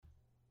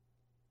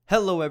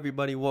Hello,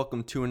 everybody.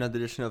 Welcome to another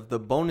edition of the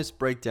Bonus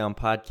Breakdown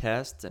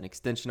Podcast, an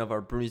extension of our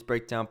Bruni's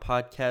Breakdown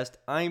Podcast.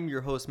 I'm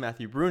your host,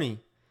 Matthew Bruni,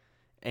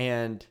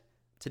 and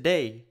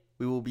today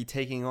we will be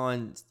taking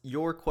on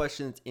your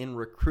questions in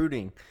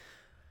recruiting,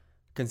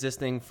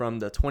 consisting from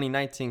the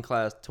 2019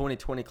 class,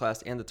 2020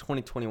 class, and the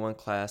 2021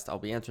 class. I'll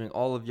be answering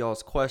all of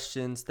y'all's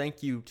questions.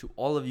 Thank you to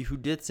all of you who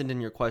did send in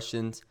your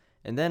questions,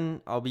 and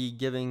then I'll be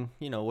giving,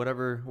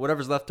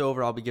 whatever's left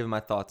over, I'll be giving my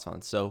thoughts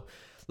on. So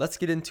let's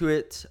get into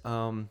it.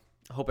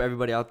 I hope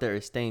everybody out there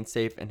is staying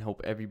safe and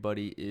hope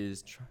everybody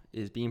is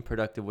being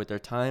productive with their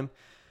time.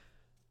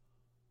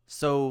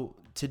 So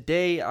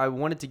today I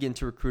wanted to get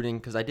into recruiting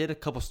because I did a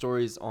couple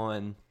stories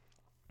on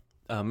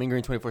Mean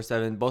Green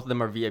 24/7. Both of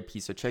them are VIP,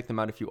 so check them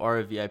out if you are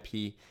a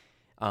VIP.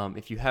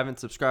 If you haven't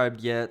subscribed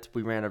yet,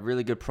 we ran a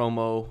really good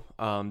promo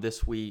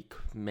this week,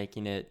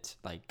 making it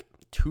like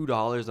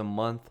 $2 a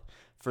month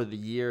for the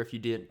year if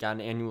you got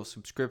an annual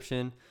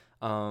subscription.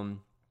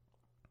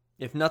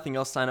 If nothing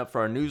else, sign up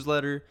for our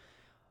newsletter.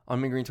 On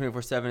Mean Green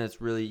 24/7,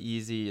 it's really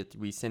easy.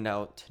 We send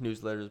out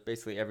newsletters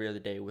basically every other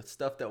day with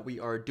stuff that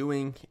we are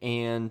doing.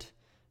 And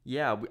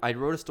yeah, I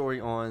wrote a story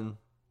on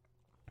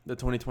the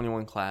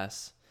 2021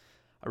 class.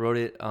 I wrote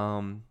it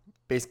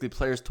basically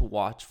players to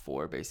watch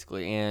for,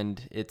 basically.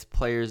 And it's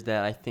players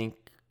that I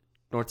think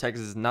North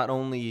Texas not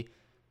only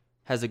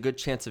has a good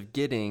chance of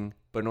getting,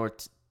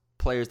 but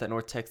players that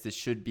North Texas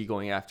should be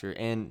going after.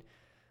 And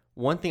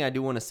one thing I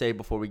do want to say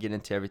before we get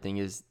into everything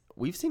is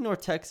we've seen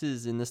North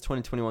Texas in this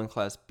 2021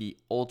 class be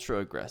ultra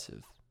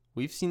aggressive.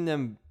 We've seen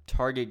them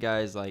target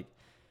guys like,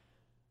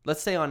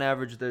 let's say on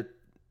average,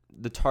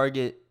 the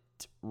target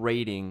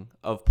rating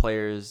of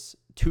players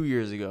 2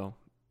 years ago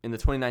in the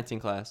 2019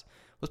 class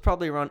was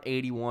probably around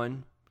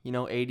 81,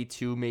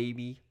 82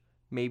 maybe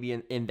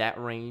in that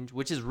range,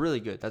 which is really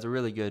good. That's a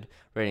really good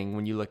rating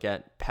when you look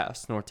at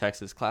past North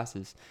Texas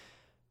classes.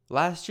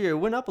 Last year, it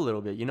went up a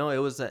little bit. It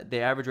was the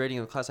average rating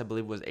of the class, I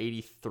believe, was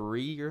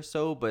 83 or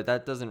so, but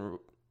that doesn't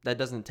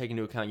take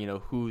into account,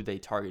 who they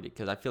targeted,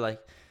 because I feel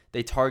like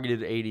they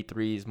targeted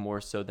 83s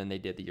more so than they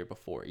did the year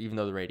before, even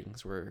though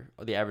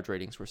the average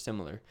ratings were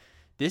similar.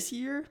 This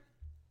year,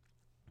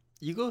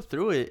 you go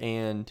through it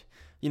and,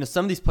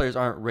 some of these players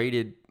aren't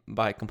rated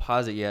by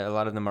composite yet. A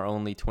lot of them are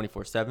only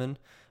 24/7,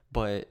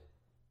 but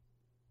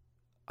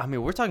I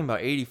mean, we're talking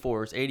about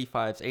 84s,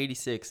 85s,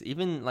 86,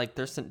 even like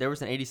there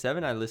was an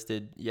 87 I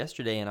listed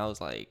yesterday, and I was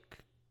like,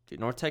 dude,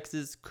 North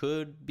Texas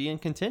could be in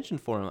contention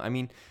for them. I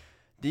mean,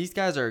 these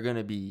guys are going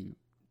to be,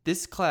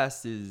 this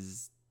could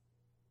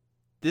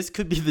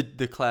be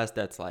the class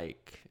that's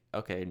like,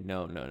 okay,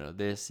 no.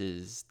 This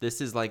is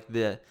like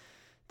the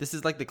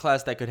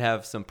class that could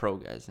have some pro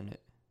guys in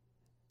it.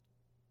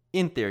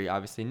 In theory,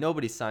 obviously,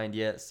 nobody's signed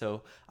yet,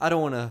 so I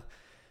don't want to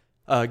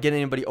get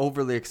anybody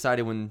overly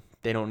excited when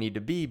they don't need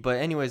to be. But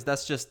anyways,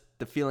 that's just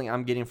the feeling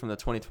I'm getting from the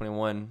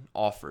 2021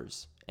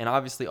 offers. And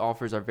obviously,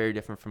 offers are very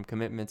different from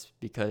commitments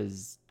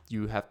because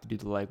you have to do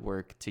the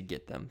legwork to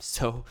get them.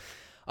 So,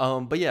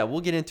 but yeah,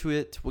 we'll get into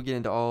it. We'll get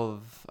into all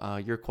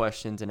of your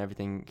questions and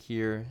everything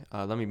here.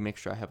 Let me make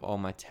sure I have all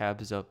my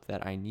tabs up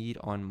that I need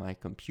on my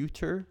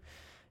computer,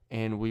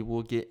 and we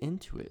will get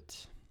into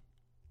it.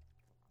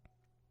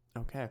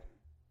 Okay.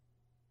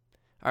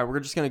 All right,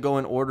 we're just going to go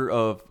in order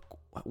of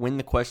when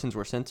the questions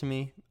were sent to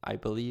me, I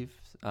believe.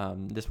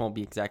 This won't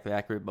be exactly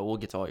accurate, but we'll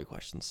get to all your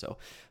questions. So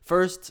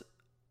first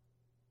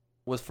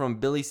was from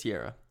Billy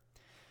Sierra.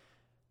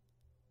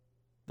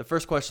 The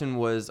first question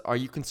was, are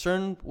you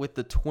concerned with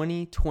the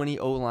 2020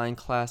 O-line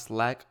class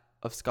lack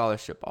of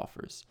scholarship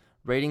offers?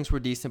 Ratings were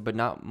decent, but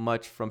not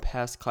much from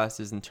past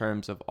classes in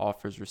terms of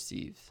offers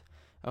received.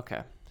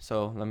 Okay,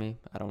 so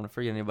I don't want to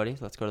forget anybody.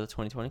 Let's go to the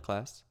 2020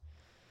 class.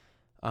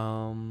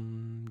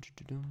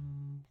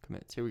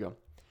 Commits. Here we go.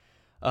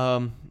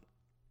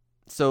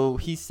 So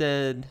he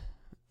said,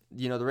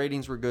 the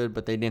ratings were good,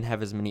 but they didn't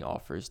have as many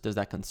offers. Does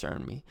that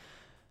concern me?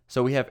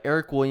 So we have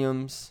Eric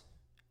Williams,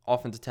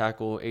 offensive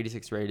tackle,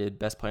 86 rated,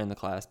 best player in the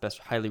class,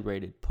 highest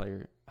rated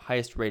player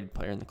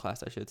in the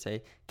class, I should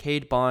say.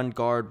 Cade Bond,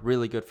 guard,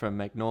 really good from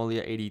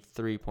Magnolia,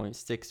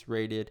 83.6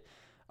 rated.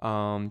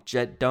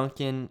 Jet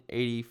Duncan,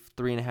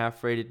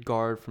 83.5 rated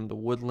guard from the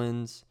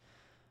Woodlands.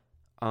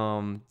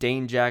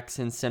 Dane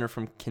Jackson, center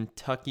from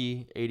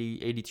Kentucky,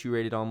 82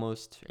 rated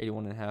almost,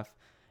 81.5.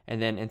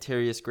 And then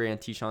Antarius Gray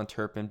and Tyshawn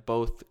Turpin,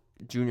 both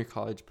junior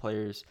college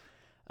players,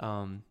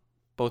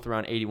 both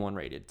around 81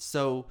 rated.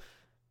 So,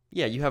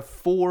 yeah, you have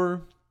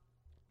four,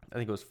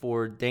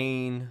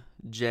 Dane,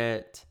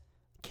 Jet,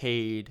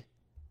 Cade,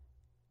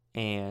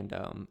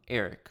 and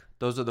Eric.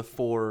 Those are the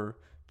four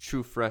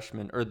true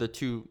freshmen, or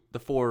the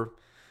four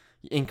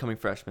incoming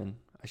freshmen,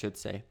 I should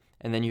say.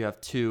 And then you have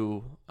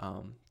two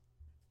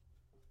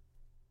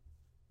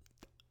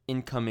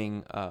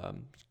incoming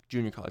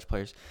junior college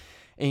players.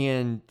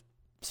 And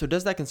so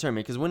does that concern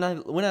me? Because when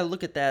I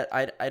look at that,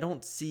 I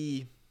don't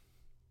see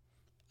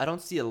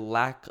a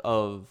lack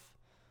of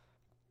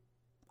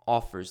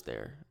offers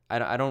there.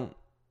 I don't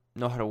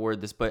know how to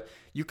word this, but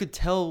you could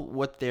tell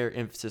what their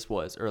emphasis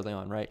was early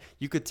on, right?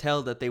 You could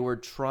tell that they were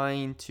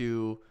trying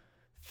to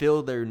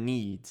fill their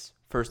needs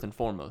first and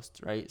foremost,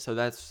 right? So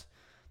that's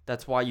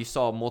why you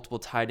saw multiple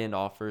tight end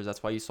offers.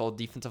 That's why you saw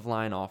defensive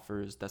line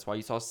offers. That's why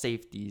you saw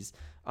safeties.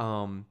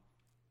 And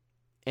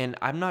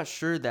I'm not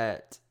sure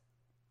that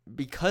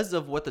because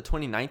of what the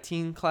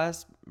 2019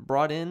 class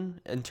brought in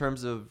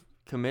terms of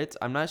commits,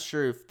 I'm not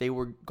sure if they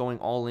were going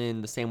all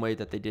in the same way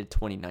that they did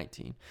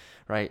 2019,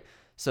 right?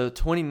 So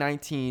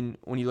 2019,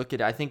 when you look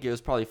at it, I think it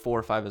was probably 4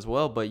 or 5 as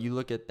well, but you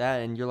look at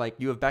that and you're like,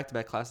 you have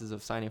back-to-back classes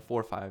of signing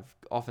 4 or 5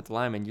 offensive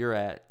linemen. You're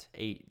at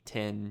 8,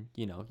 10,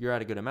 you're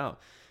at a good amount.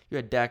 You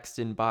had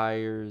Daxton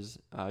Byers,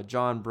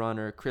 John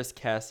Brunner, Chris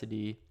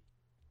Cassidy,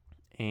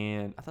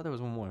 and I thought there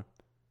was one more.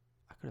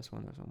 I could have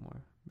sworn there was one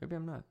more. Maybe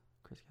I'm not.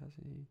 Chris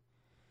Cassidy,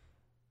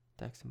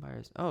 Daxton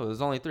Byers. Oh,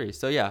 there's only 3.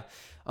 So yeah,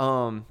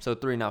 so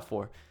 3, not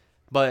 4.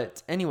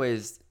 But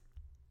anyways,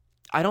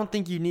 I don't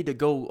think you need to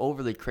go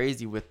overly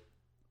crazy with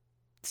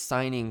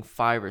signing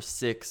 5 or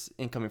 6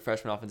 incoming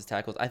freshman offensive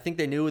tackles. I think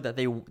they knew that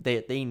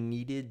they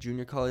needed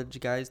junior college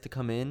guys to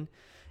come in,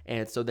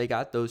 and so they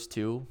got those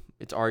 2.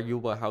 It's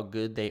arguable how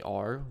good they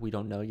are. We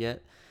don't know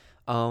yet.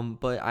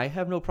 But I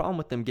have no problem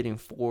with them getting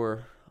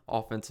 4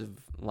 offensive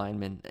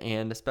linemen,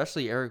 and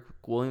especially Eric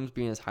Williams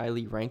being as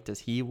highly ranked as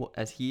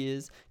he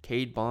is.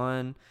 Cade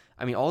Bond.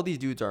 I mean, all these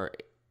dudes are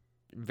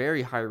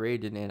very high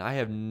rated, and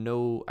I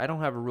don't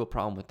have a real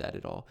problem with that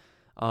at all.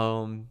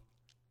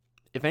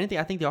 If anything,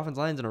 I think the offensive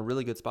line's in a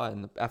really good spot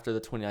after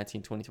the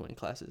 2019-2020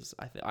 classes.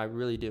 I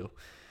really do.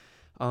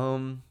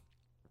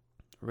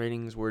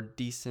 Ratings were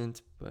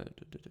decent, but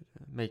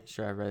make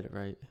sure I read it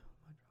right.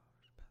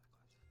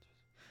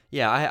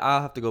 Yeah,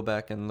 I'll have to go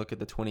back and look at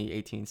the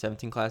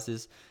 2018-17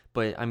 classes.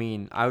 But, I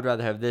mean, I would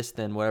rather have this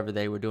than whatever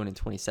they were doing in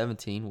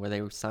 2017, where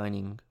they were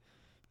signing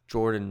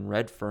Jordan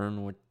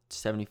Redfern with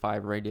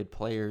 75 rated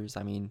players.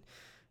 I mean,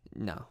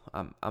 no,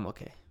 I'm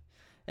okay.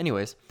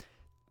 Anyways,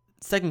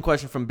 second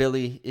question from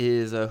Billy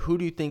is, who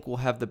do you think will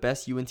have the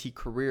best UNT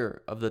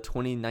career of the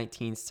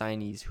 2019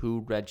 signees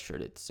who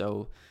redshirted?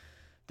 So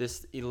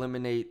this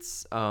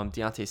eliminates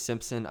Deontay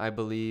Simpson, I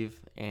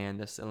believe, and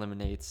this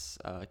eliminates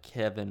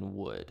Kevin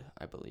Wood,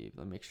 I believe.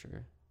 Let me make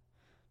sure.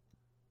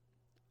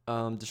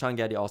 Deshaun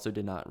Gaddy also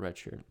did not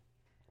redshirt,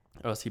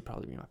 or else he'd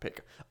probably be my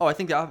pick. Oh, I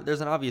think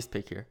there's an obvious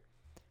pick here.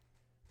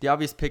 The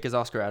obvious pick is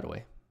Oscar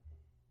Adaway.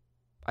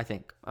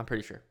 I'm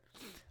pretty sure.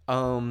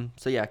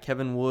 So yeah,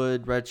 Kevin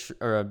Wood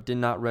did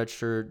not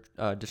redshirt.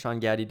 Deshaun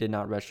Gaddy did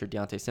not redshirt.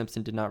 Deontay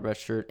Simpson did not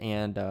redshirt,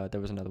 and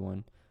there was another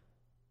one.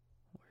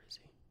 Where is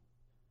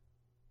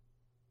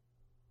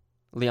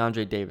he?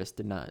 Leandre Davis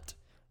did not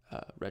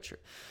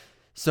redshirt.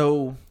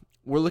 So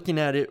we're looking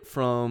at it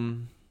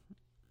from.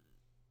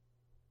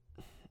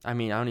 I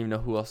mean, I don't even know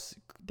who else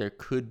there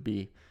could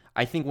be.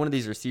 I think one of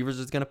these receivers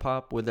is going to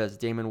pop, whether that's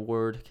Damon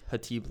Ward,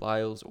 Hatib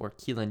Lyles, or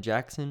Keelan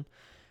Jackson.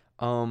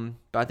 But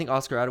I think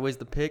Oscar Adaway is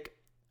the pick.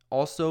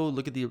 Also,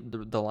 look at the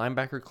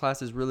linebacker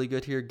class is really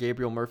good here.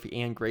 Gabriel Murphy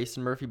and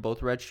Grayson Murphy both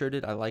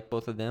redshirted. I like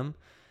both of them.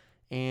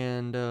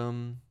 And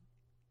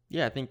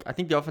yeah, I think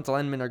the offensive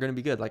linemen are going to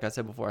be good. Like I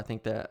said before, I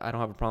think that I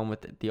don't have a problem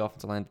with the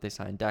offensive line that they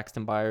signed.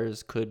 Daxton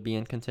Byers could be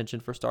in contention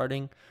for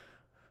starting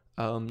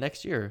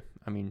next year.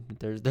 I mean,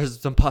 there's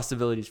some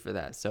possibilities for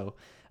that. So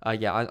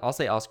yeah, I'll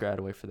say Oscar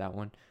Adaway for that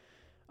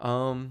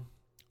one.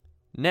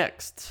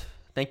 Next,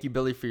 thank you,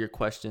 Billy, for your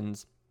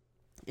questions.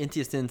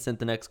 NTSN sent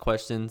the next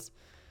questions.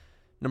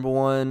 Number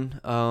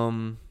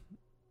 1,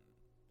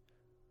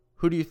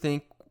 who do you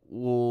think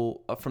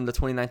will from the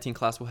 2019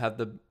 class will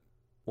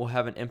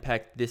have an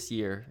impact this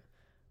year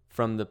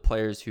from the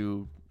players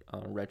who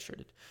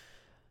redshirted?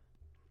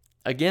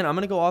 Again, I'm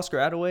gonna go Oscar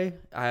Adaway.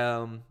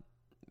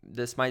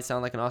 This might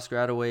sound like an Oscar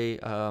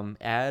Adaway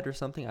ad or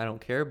something. I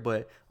don't care,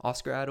 but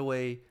Oscar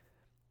Adaway,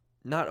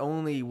 not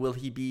only will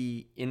he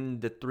be in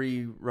the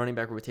 3 running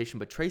back rotation,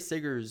 but Trey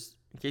Siggers,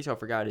 in case y'all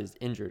forgot, is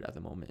injured at the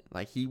moment.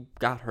 Like, he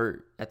got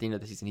hurt at the end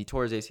of the season. He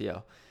tore his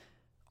ACL.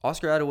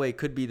 Oscar Adaway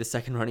could be the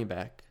second running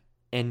back,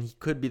 and he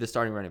could be the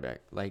starting running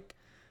back. Like,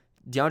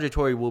 DeAndre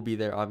Torrey will be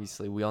there,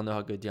 obviously. We all know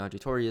how good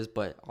DeAndre Torrey is,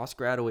 but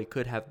Oscar Adaway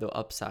could have the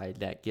upside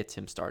that gets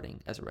him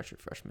starting as a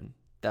redshirt freshman.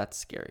 That's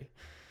scary.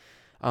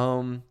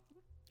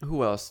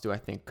 Who else do I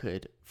think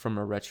could, from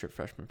a redshirt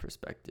freshman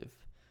perspective?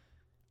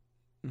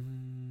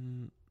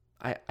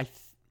 I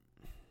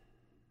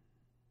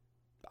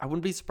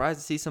wouldn't be surprised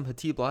to see some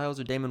Hatib Lyles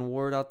or Damon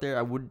Ward out there.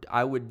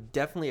 I would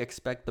definitely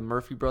expect the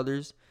Murphy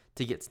brothers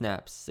to get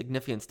snaps,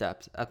 significant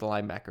snaps at the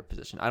linebacker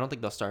position. I don't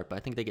think they'll start, but I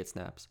think they get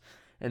snaps.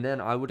 And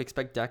then I would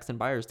expect Daxton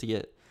Byers to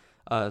get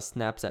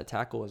snaps at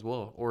tackle as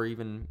well. Or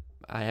even,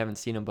 I haven't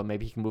seen him, but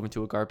maybe he can move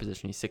into a guard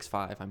position. He's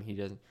 6'5". I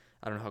mean,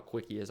 I don't know how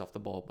quick he is off the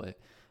ball, but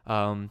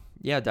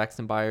yeah,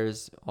 Daxton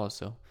Byers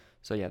also.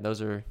 So yeah,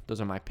 those are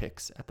my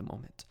picks at the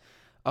moment.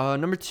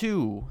 Number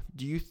 2,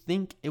 do you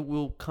think it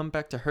will come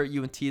back to hurt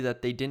UNT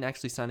that they didn't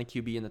actually sign a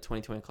QB in the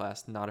 2020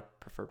 class, not a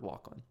preferred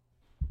walk-on?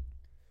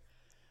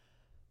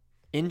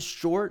 In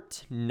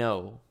short,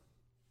 no.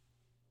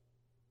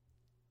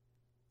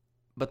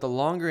 But the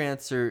longer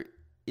answer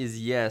is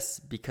yes,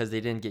 because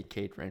they didn't get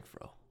Cade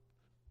Renfro,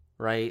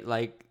 right?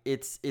 Like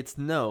it's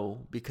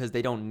no, because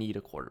they don't need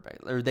a quarterback,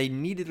 or they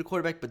needed a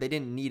quarterback, but they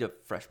didn't need a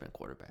freshman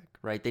quarterback,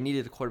 right? They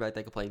needed a quarterback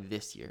that could play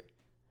this year,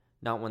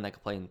 not one that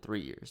could play in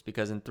 3 years,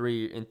 because in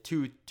 3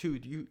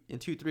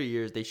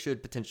 years they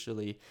should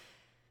potentially,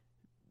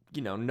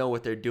 know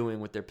what they're doing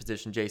with their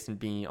position. Jason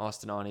Bean,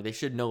 Austin Aune, they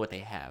should know what they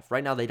have.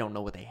 Right now they don't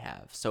know what they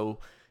have, so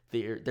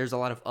there's a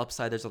lot of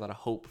upside, there's a lot of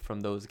hope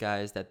from those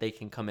guys that they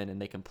can come in and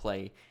they can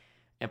play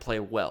and play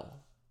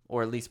well,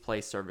 or at least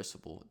play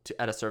serviceable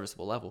at a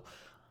serviceable level.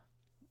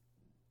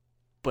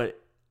 But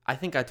I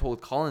think I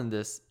told Colin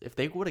this: if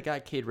they would have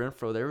got Cade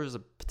Renfro, there was a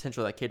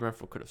potential that Cade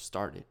Renfro could have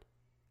started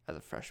as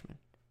a freshman.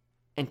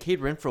 And Cade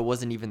Renfro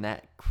wasn't even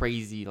that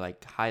crazy,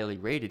 like highly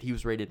rated. He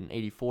was rated an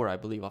 84, I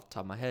believe, off the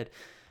top of my head.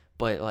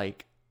 But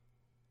like,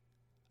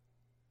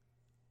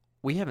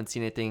 we haven't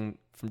seen anything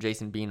from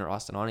Jason Bean or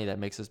Austin Aune that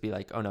makes us be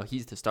like, oh no,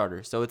 he's the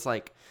starter. So it's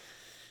like,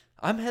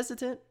 I'm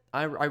hesitant.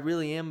 I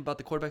really am about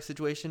the quarterback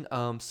situation.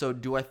 So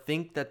do I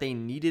think that they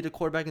needed a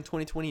quarterback in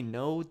 2020?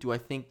 No. Do I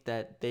think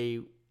that they,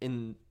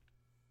 in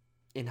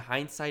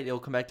hindsight, it'll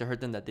come back to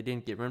hurt them that they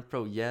didn't get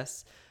Renfro?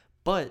 Yes.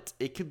 But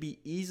it could be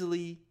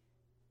easily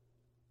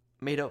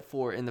made up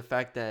for in the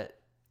fact that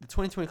the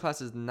 2020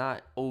 class is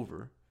not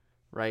over,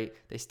 right?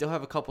 They still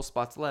have a couple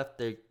spots left.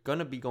 They're going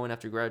to be going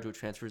after graduate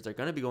transfers. They're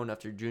going to be going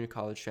after junior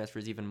college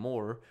transfers even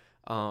more.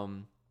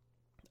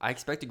 I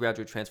expect a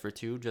graduate transfer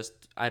too.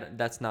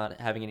 That's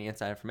not having any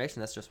inside information.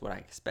 That's just what I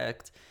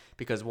expect,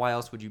 because why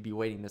else would you be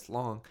waiting this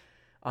long?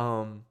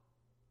 I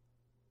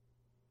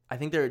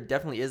think there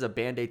definitely is a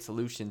Band-Aid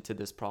solution to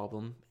this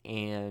problem,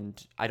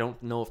 and I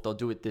don't know if they'll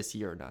do it this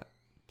year or not.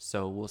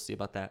 So we'll see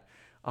about that.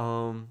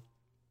 But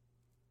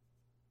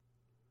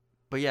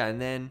yeah, and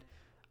then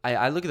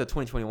I look at the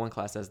 2021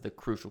 class as the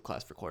crucial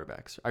class for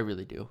quarterbacks. I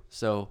really do.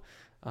 So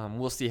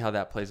we'll see how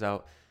that plays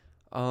out.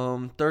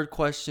 Third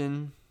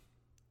question: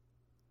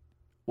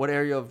 what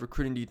area of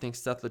recruiting do you think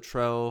Seth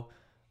Littrell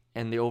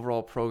and the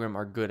overall program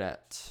are good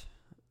at,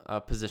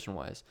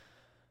 position-wise?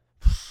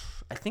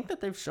 I think that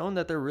they've shown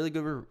that they're really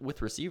good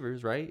with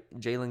receivers, right?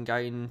 Jalen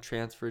Guyton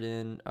transferred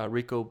in,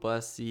 Rico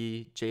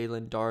Bussey,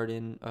 Jalen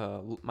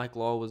Darden, Mike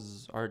Law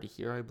was already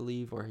here, I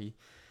believe, or he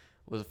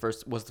was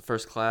the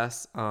first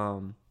class.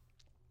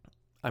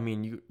 I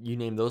mean, you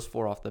name those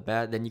four off the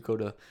bat. Then you go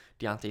to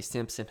Deontay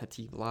Simpson,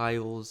 Hatib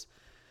Lyles,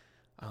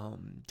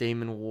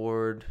 Damon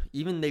Ward.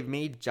 Even they've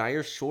made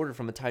Jair Shorter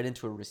from a tight end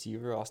to a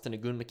receiver, Austin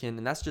Agunmakin,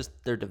 and that's just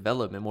their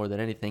development more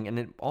than anything. And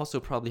it also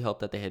probably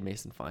helped that they had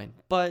Mason Fine.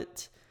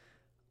 But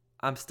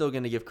I'm still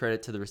going to give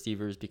credit to the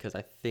receivers, because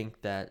I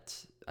think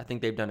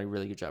they've done a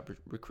really good job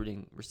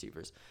recruiting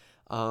receivers.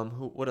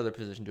 What other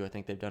position do I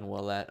think they've done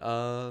well at?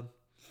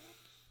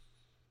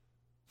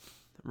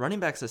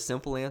 Running back's a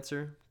simple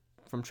answer.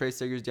 From Trey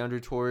Sigers,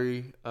 DeAndre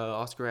Torrey,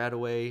 Oscar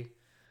Attaway.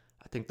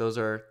 I think those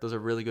are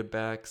really good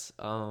backs.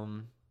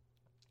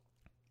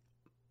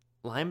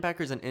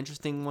 Linebacker's an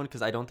interesting one,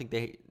 because I don't think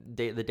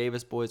the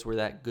Davis boys were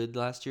that good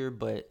last year,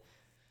 but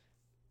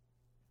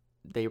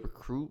they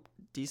recruit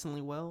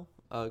decently well.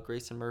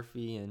 Grayson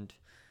Murphy and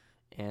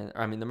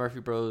I mean the Murphy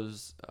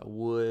Bros,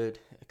 Wood,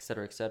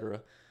 etc.,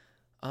 etc.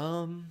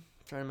 Trying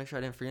to make sure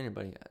I didn't forget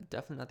anybody.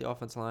 Definitely not the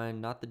offensive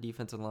line, not the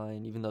defensive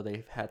line, even though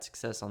they've had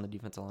success on the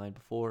defensive line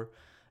before.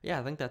 Yeah,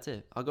 I think that's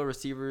it. I'll go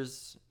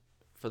receivers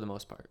for the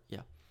most part.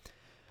 Yeah.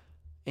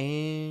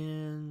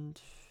 And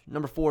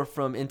number 4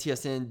 from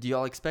NTSN: do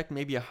y'all expect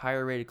maybe a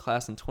higher rated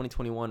class in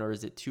 2021, or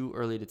is it too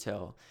early to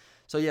tell?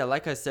 So yeah,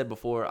 like I said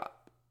before,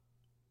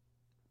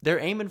 they're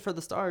aiming for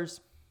the stars,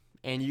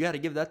 and you got to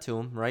give that to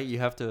them, right? You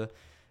have to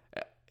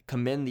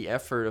commend the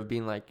effort of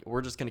being like,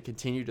 we're just going to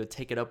continue to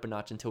take it up a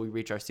notch until we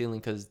reach our ceiling,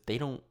 because they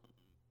don't,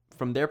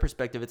 from their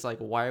perspective, it's like,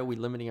 why are we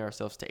limiting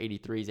ourselves to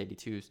 83s,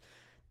 82s?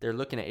 They're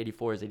looking at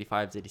 84s,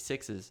 85s,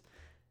 86s.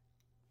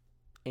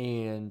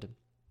 And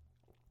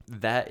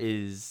that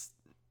is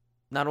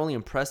not only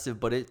impressive,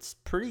 but it's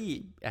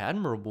pretty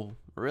admirable,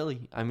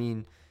 really. I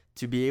mean,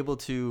 to be able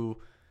to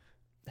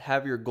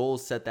have your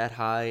goals set that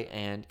high,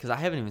 and because I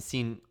haven't even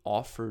seen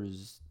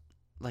offers,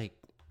 like,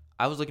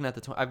 I've been looking at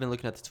the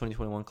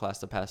 2021 class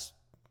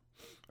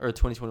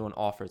 2021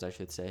 offers, I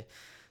should say,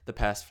 the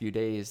past few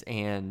days,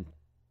 and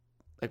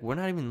like, we're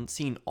not even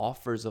seeing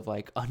offers of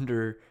like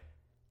under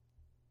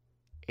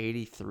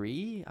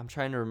 83. I'm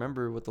trying to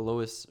remember what the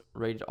lowest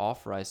rated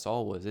offer I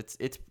saw was.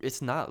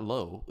 It's not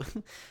low.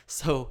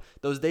 So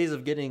those days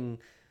of getting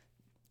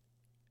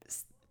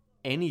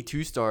any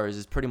 2-stars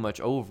is pretty much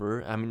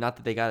over. I mean, not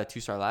that they got a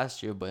 2-star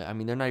last year, but I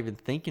mean, they're not even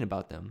thinking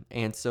about them.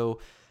 And so,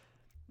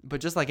 but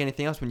just like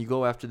anything else, when you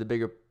go after the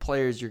bigger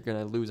players, you're going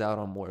to lose out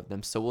on more of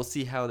them. So we'll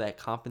see how that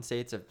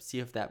compensates, or see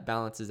if that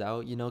balances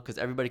out, because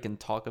everybody can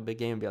talk a big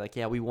game and be like,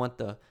 yeah, we want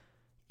the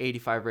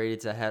 85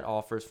 rated that had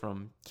offers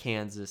from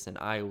Kansas and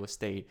Iowa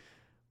State.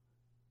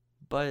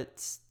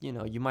 But,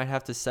 you might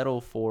have to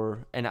settle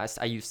for, and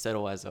I use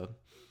settle as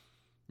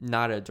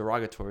not a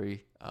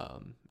derogatory,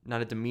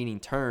 not a demeaning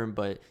term,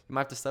 but you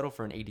might have to settle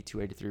for an 82,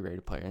 83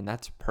 rated player, and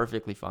that's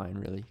perfectly fine,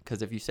 really,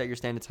 because if you set your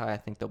standards high, I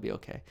think they'll be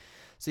okay.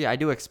 So yeah,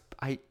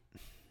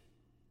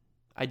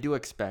 I do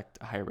expect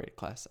a higher rated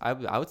class. I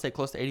would say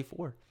close to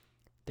 84.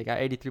 They got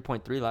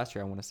 83.3 last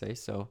year, I want to say.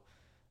 So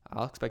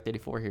I'll expect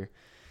 84 here.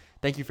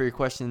 Thank you for your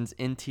questions,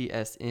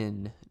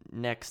 NTSN.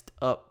 Next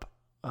up,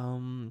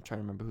 I'm trying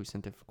to remember who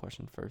sent the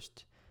question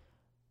first.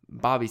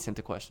 Bobby sent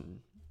the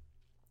question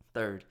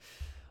third.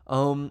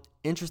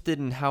 Interested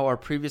in how our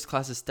previous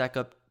classes stack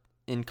up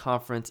in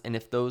conference and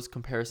if those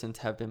comparisons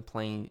have been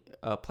playing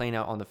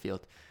out on the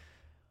field.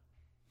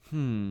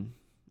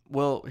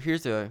 Well,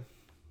 here's a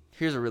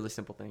really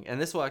simple thing,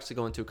 and this will actually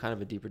go into kind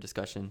of a deeper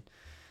discussion.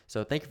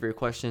 So thank you for your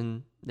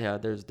question. Yeah,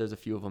 there's a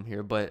few of them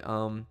here, but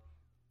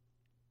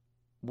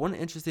one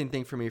interesting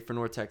thing for me for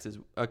North Texas,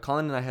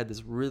 Colin and I had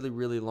this really,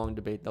 really long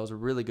debate. That was a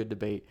really good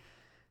debate,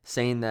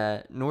 saying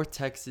that North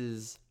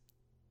Texas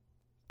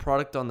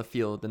product on the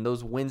field and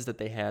those wins that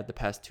they had the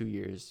past 2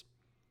 years,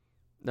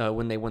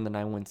 when they won the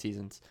 9-win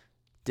seasons,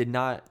 did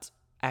not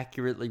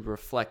accurately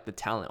reflect the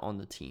talent on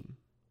the team,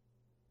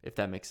 if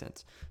that makes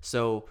sense.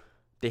 So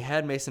they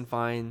had Mason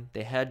Fine,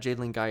 they had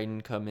Jalen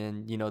Guyton come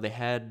in, they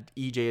had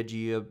EJ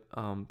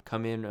Agia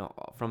come in,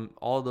 from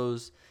all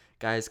those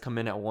guys come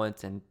in at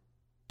once, and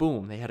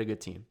boom, they had a good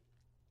team.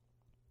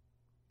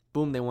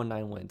 Boom, they won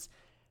 9 wins.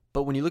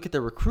 But when you look at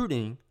their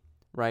recruiting,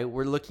 right,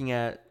 we're looking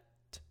at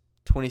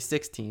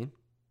 2016,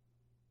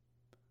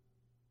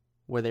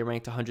 where they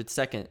ranked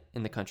 102nd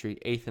in the country,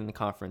 8th in the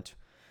conference.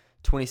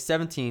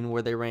 2017,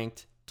 where they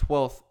ranked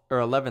 12th or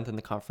 11th in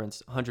the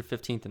conference,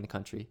 115th in the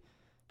country.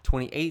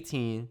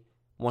 2018,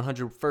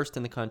 101st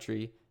in the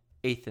country,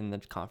 8th in the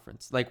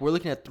conference. Like, we're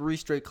looking at 3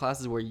 straight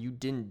classes where you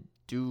didn't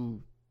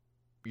do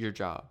your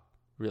job,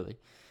 really.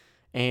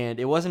 And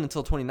it wasn't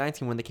until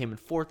 2019 when they came in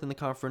 4th in the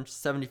conference,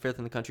 75th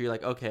in the country. You're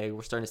like, okay,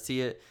 we're starting to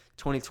see it.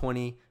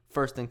 2020,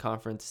 1st in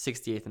conference,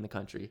 68th in the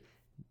country.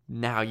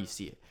 Now you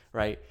see it,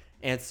 right?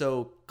 And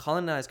so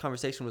Colin and I's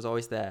conversation was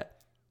always that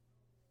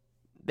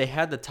they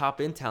had the top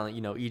end talent,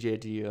 EJ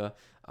Adia,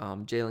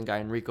 Jalen Guy,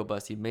 Enrico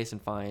Bussey, Mason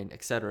Fine,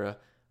 etc.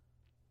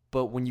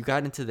 But when you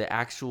got into the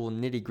actual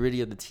nitty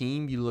gritty of the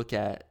team,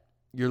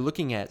 you're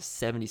looking at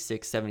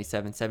 76,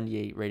 77,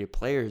 78 rated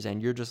players, and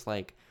you're just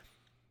like,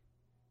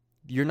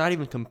 you're not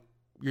even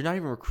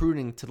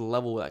recruiting to the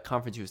level that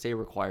Conference USA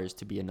requires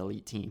to be an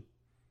elite team,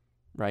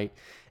 right?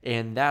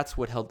 And that's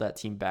what held that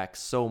team back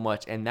so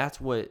much, and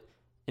that's what,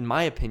 in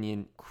my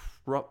opinion,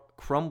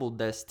 crumbled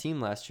this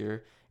team last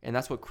year, and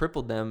that's what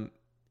crippled them,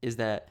 is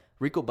that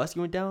Rico Bussey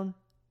went down.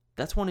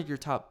 That's one of your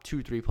top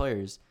 2-3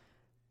 players.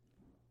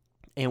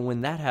 And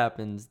when that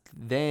happens,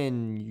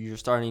 then you're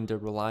starting to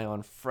rely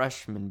on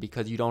freshmen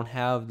because you don't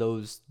have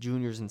those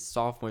juniors and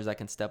sophomores that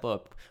can step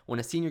up. When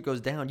a senior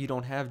goes down, you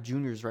don't have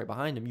juniors right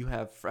behind him. You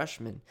have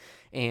freshmen.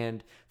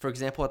 And, for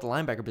example, at the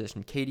linebacker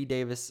position, KD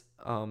Davis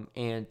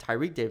and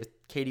Tyreek Davis.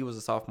 KD was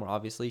a sophomore,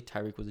 obviously.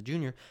 Tyreek was a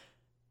junior.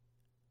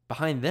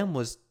 Behind them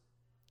was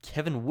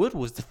Kevin Wood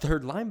was the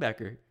third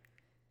linebacker.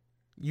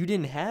 You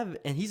didn't have,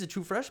 and he's a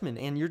true freshman,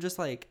 and you're just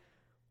like,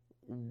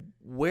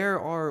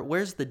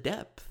 where's the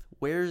depth?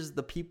 Where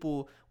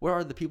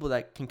are the people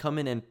that can come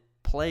in and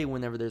play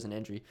whenever there's an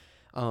injury?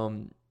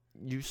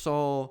 You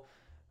saw,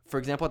 for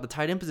example, at the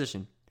tight end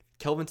position,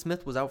 Kelvin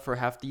Smith was out for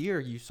half the year.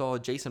 You saw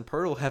Jason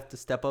Pirtle have to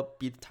step up,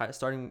 be the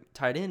starting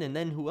tight end, and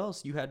then who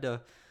else? You had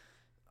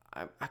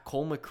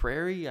Cole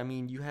McCrary. I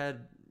mean, you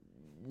had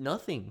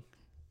nothing.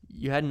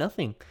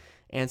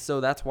 And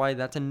so that's why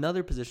that's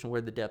another position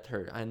where the depth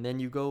hurt. And then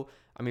you go,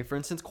 for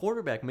instance,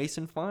 quarterback,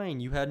 Mason Fine,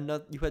 you had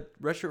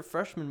redshirt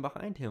freshmen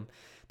behind him.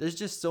 There's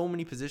just so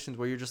many positions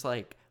where you're just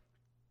like,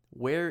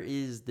 where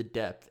is the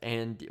depth?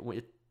 And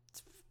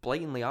it's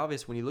blatantly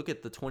obvious when you look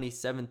at the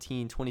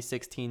 2017,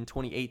 2016,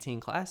 2018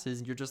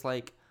 classes, you're just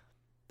like,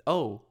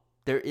 oh,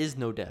 there is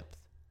no depth.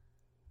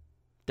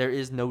 There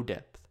is no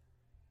depth.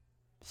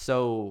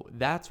 So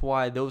that's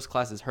why those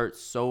classes hurt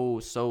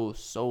so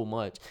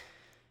much.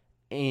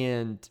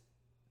 And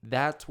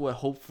that's what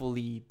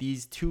hopefully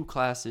these 2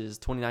 classes,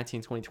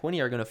 2019, 2020,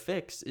 are going to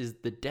fix, is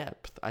the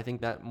depth. I think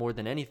that more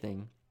than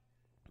anything.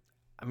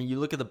 You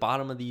look at the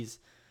bottom of this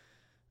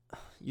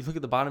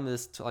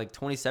like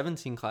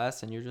 2017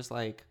 class, and you're just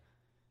like,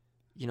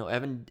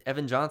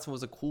 Evan Johnson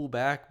was a cool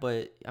back,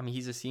 but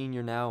he's a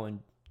senior now,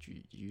 and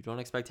you don't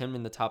expect him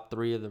in the top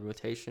 3 of the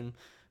rotation.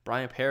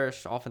 Brian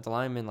Parrish, offensive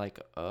lineman, like,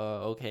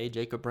 okay.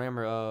 Jacob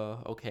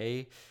Brammer,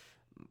 okay.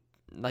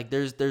 Like,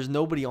 there's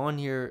nobody on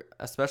here,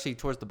 especially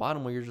towards the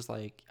bottom, where you're just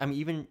like,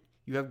 even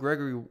you have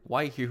Gregory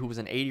White here, who was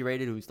an 80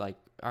 rated, who's like,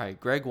 all right,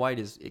 Greg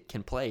White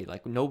can play.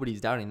 Like,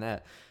 nobody's doubting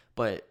that.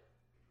 But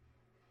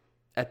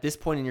at this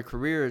point in your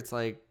career, it's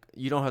like,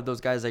 you don't have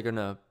those guys that are going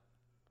to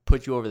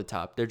put you over the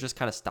top. They're just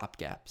kind of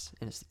stopgaps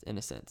in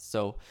a sense.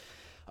 So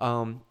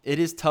it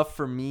is tough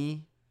for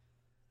me.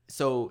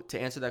 So to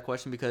answer that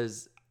question,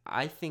 because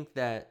I think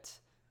that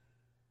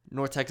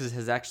North Texas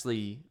has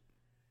actually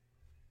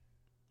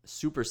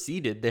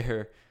superseded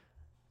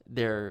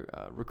their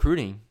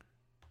recruiting.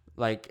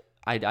 Like,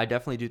 I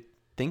definitely do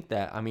think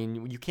that.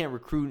 You can't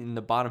recruit in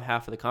the bottom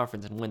half of the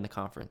conference and win the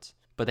conference,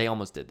 but they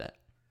almost did that,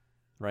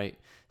 right?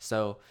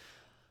 So,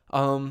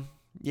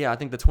 I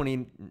think the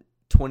 2020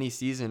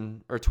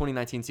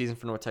 2019 season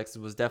for North Texas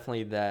was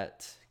definitely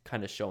that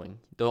kind of showing.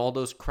 All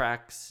those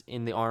cracks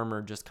in the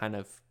armor just kind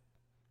of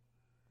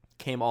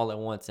came all at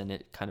once, and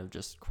it kind of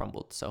just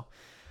crumbled. So,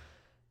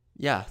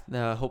 yeah,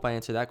 I hope I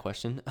answered that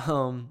question.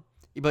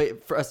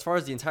 But as far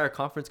as the entire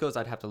conference goes,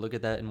 I'd have to look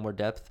at that in more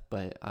depth.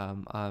 But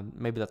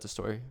maybe that's a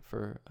story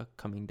for a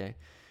coming day.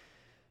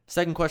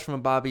 Second question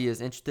from Bobby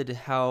is interested in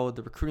how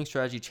the recruiting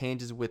strategy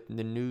changes with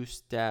the new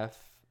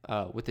staff,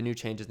 with the new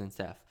changes in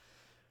staff.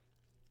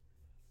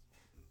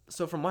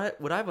 So from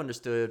what I've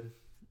understood,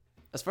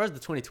 as far as the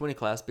 2020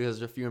 class,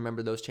 because if you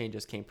remember, those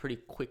changes came pretty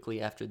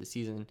quickly after the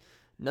season,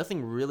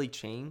 nothing really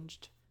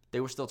changed.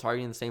 They were still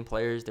targeting the same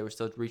players. They were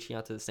still reaching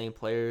out to the same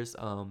players.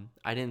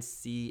 I didn't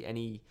see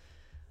any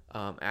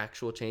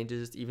actual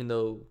changes, even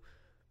though,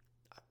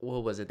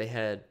 what was it? They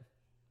had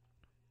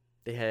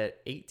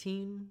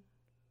 18,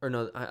 or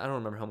no, I don't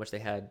remember how much they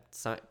had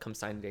come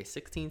signing day,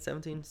 16,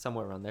 17,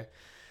 somewhere around there.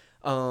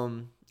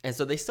 And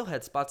so they still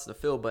had spots to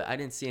fill, but I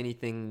didn't see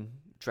anything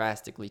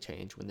drastically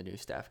change when the new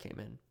staff came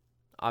in.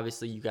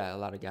 Obviously, you got a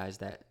lot of guys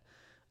that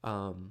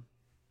know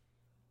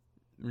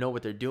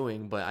what they're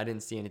doing, but I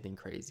didn't see anything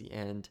crazy.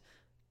 And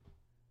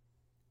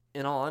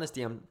in all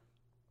honesty,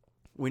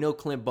 we know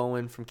Clint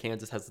Bowen from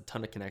Kansas has a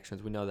ton of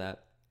connections. We know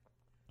that.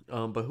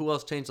 But who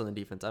else changed on the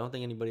defense? I don't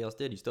think anybody else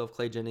did. You still have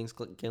Clay Jennings,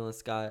 Galen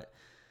Scott.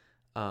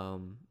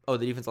 The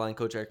defense line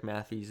coach, Eric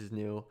Matthews, is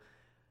new.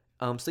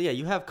 So, yeah,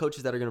 you have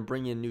coaches that are going to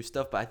bring in new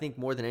stuff. But I think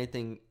more than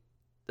anything,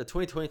 the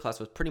 2020 class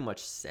was pretty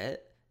much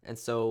set. And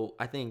so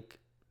I think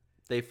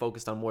they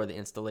focused on more of the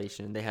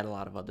installation. They had a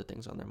lot of other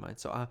things on their mind.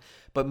 So,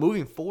 but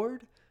moving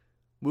forward,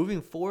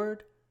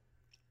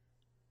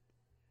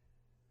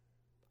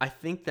 I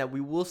think that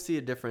we will see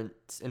a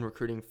difference in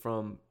recruiting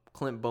from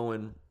Clint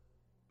Bowen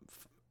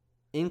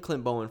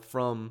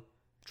from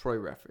Troy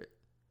Reffett.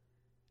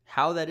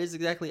 How that is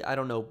exactly, I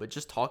don't know. But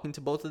just talking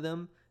to both of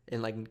them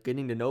and like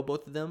getting to know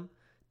both of them,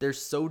 they're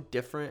so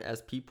different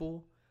as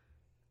people.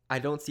 I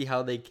don't see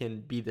how they can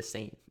be the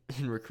same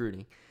in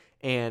recruiting.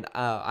 And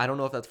I don't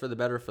know if that's for the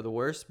better or for the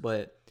worse,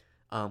 but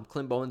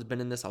Clint Bowen's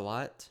been in this a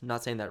lot.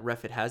 Not saying that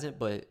Reffett hasn't,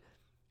 but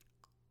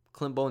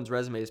Clint Bowen's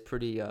resume is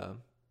pretty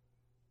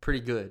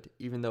good,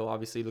 even though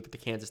obviously you look at the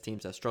Kansas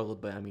teams that struggled.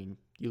 But, I mean,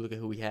 you look at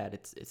who he had,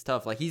 it's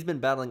tough. Like, he's been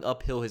battling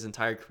uphill his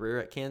entire career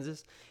at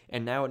Kansas,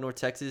 and now at North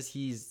Texas,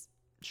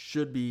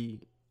 should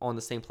be on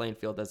the same playing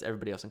field as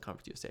everybody else in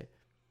Conference USA.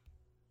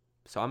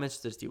 So I'm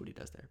interested to see what he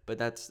does there.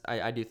 But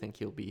I do think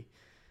he'll be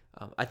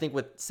I think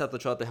with Seth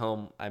Littrell at the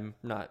helm, I'm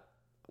not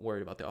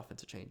worried about the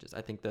offensive changes.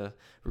 I think the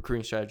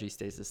recruiting strategy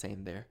stays the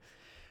same there.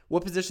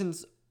 What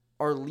positions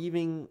are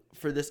leaving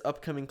for this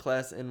upcoming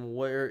class, and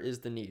where is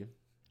the need?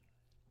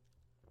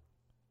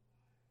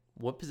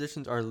 What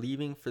positions are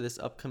leaving for this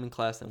upcoming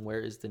class, and where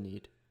is the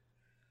need?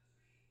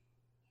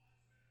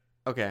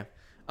 Okay.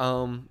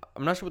 I'm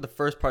not sure what the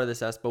first part of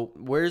this asks, but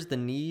where's the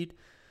need?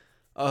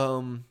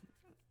 I'll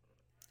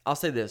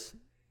say this.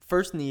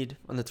 First need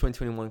on the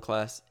 2021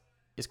 class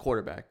is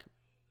quarterback.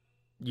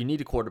 You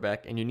need a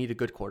quarterback, and you need a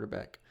good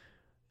quarterback.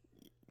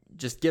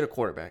 Just get a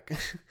quarterback.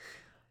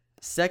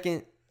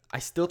 Second, I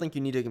still think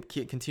you need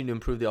to continue to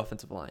improve the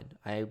offensive line.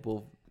 I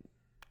will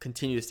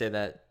continue to say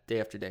that day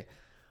after day.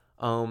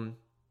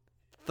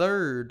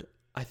 Third,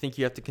 I think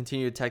you have to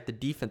continue to attack the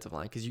defensive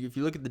line, because if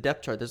you look at the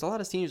depth chart, there's a lot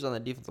of seniors on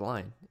that defensive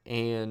line.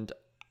 And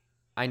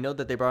I know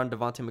that they brought in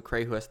Devontae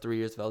McCray, who has 3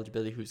 years of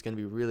eligibility, who's going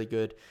to be really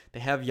good.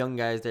 They have young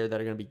guys there that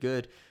are going to be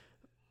good,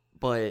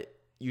 but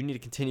you need to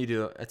continue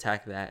to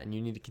attack that, and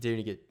you need to continue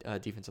to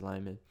get defensive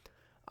linemen.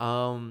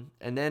 And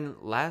then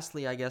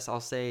lastly, I guess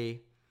I'll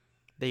say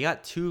they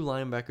got 2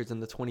 linebackers in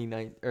the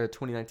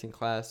 2019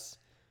 class.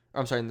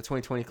 In the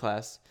 2020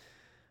 class.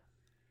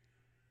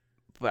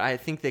 But I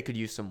think they could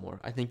use some more.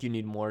 I think you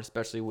need more,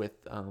 especially with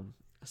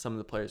some of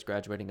the players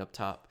graduating up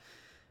top.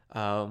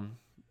 I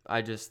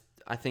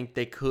think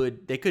they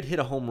could hit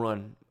a home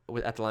run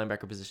at the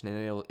linebacker position,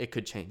 and it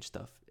could change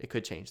stuff. It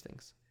could change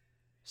things.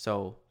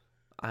 So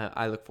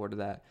I look forward to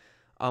that.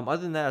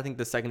 Other than that, I think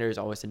the secondary is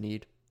always a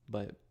need,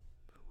 but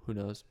who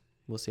knows?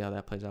 We'll see how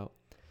that plays out.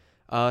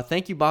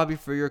 Thank you, Bobby,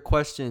 for your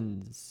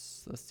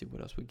questions. Let's see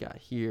what else we got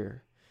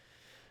here.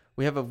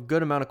 We have a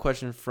good amount of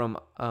questions from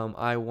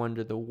I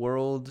Wonder the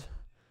World.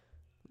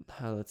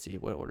 Let's see,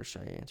 what order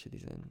should I answer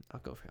these in? I'll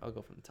go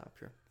from the top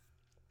here.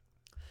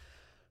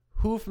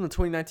 Who from the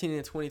 2019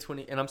 and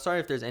 2020? And I'm sorry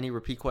if there's any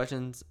repeat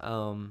questions.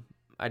 I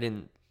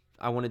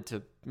wanted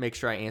to make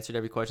sure I answered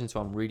every question, so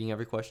I'm reading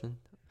every question.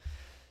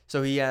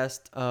 So he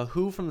asked,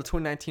 who from the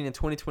 2019 and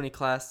 2020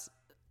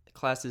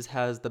 classes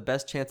has the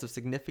best chance of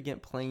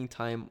significant playing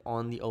time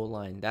on the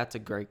O-line? That's a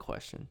great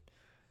question.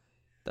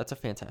 That's a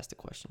fantastic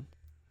question.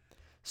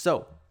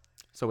 So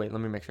wait, let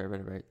me make sure I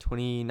read it right.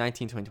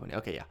 2019, 2020.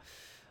 Okay, yeah.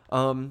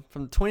 From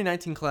the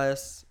 2019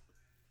 class,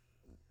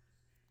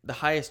 the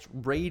highest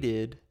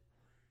rated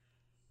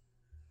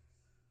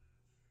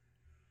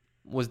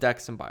was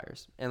Daxton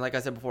Byers. And like I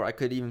said before, I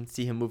could even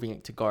see him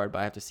moving to guard, but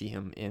I have to see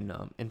him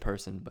in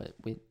person. But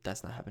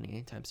that's not happening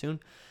anytime soon.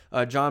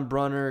 John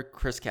Brunner,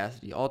 Chris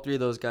Cassidy. All 3 of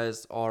those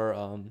guys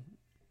are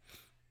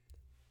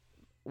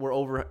were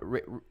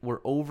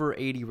over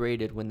 80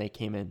 rated when they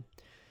came in.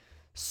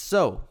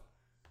 So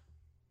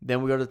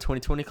then we go to the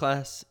 2020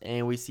 class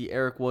and we see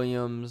Eric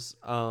Williams,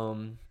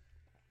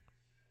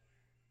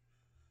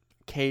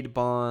 Cade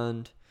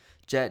Bond,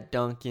 Jet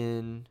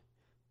Duncan,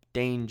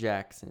 Dane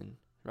Jackson,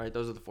 right?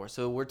 Those are the 4.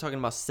 So we're talking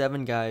about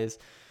 7 guys.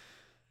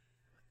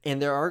 And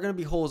there are going to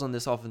be holes on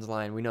this offensive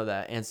line. We know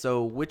that. And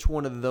so which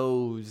one of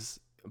those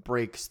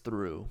breaks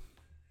through?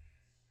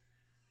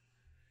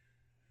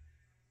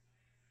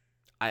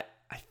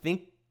 I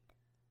think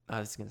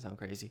this is going to sound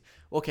crazy.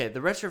 Okay, the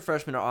redshirt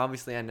freshmen are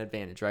obviously at an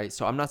advantage, right?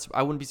 So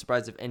I wouldn't be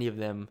surprised if any of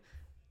them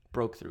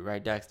broke through,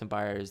 right? Daxton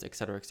Byers, et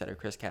cetera,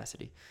 Chris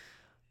Cassidy.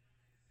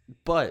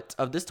 But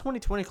of this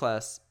 2020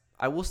 class,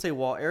 I will say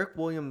while Eric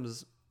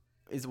Williams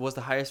was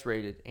the highest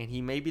rated, and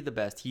he may be the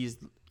best.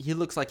 He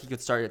looks like he could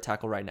start at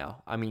tackle right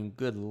now. I mean,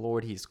 good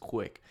Lord, he's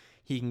quick.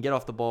 He can get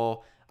off the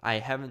ball. I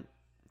haven't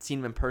seen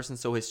him in person,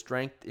 so his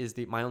strength is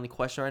my only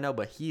question right now,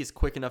 but he is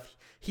quick enough.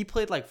 He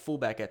played like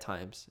fullback at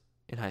times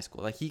in high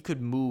school. Like, he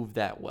could move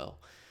that well.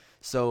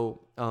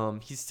 So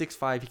he's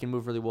 6'5". He can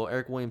move really well.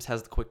 Eric Williams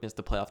has the quickness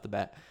to play off the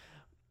bat.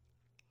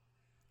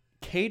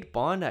 Cade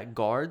Bond at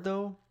guard,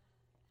 though,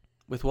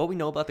 with what we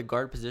know about the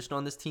guard position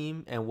on this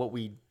team and what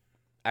we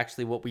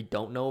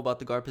don't know about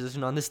the guard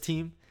position on this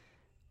team,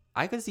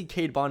 I could see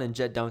Cade Bond and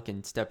Jet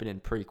Duncan stepping in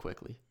pretty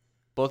quickly.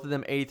 Both of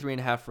them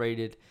 83.5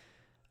 rated.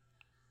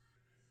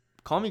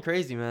 Call me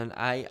crazy, man.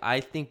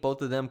 I think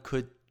both of them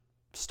could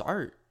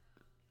start.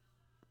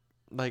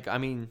 Like, I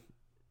mean,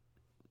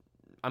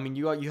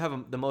 you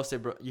have the most.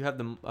 You have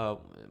the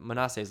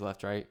Manasseh's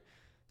left, right?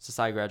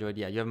 Society graduate.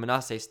 Yeah, you have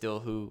Manasseh still,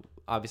 who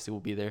obviously will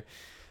be there,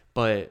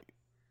 but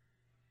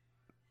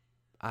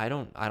I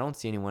don't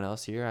see anyone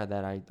else here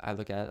that I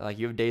look at. Like,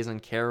 you have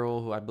Dazon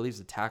Carroll, who I believe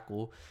is a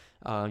tackle.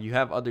 You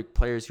have other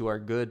players who are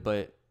good,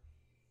 but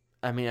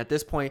I mean, at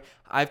this point,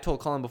 I've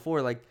told Colin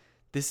before, like,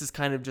 this is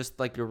kind of just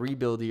like a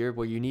rebuild year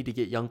where you need to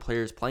get young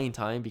players playing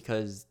time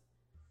because,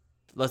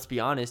 let's be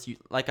honest,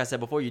 like I said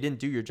before, you didn't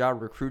do your job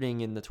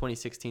recruiting in the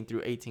 2016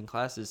 through 18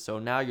 classes. So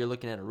now you're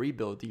looking at a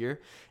rebuild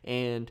year.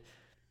 And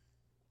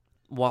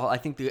while I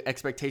think the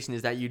expectation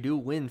is that you do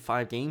win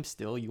 5 games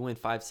still, you win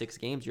 5-6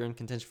 games, you're in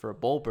contention for a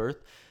bowl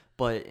berth.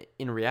 But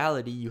in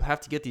reality, you have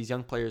to get these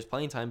young players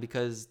playing time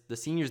because the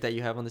seniors that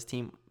you have on this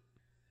team,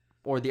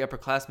 or the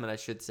upperclassmen, I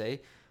should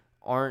say,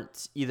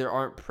 aren't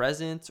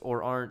present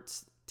or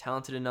aren't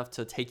talented enough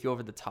to take you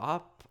over the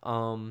top.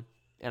 And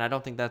I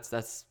don't think that's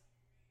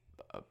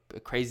a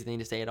crazy thing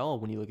to say at all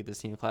when you look at the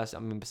senior class. I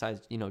mean, besides,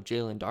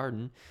 Jalen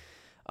Darden,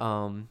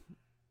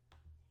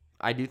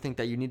 I do think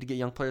that you need to get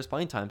young players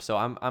playing time. So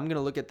I'm going to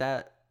look at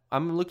that.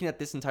 I'm looking at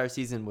this entire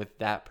season with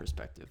that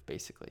perspective,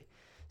 basically.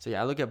 So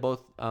yeah, I look at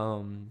both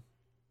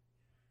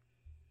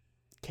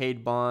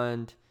Cade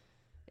Bond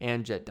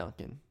and Jet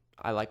Duncan.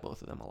 I like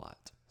both of them a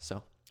lot.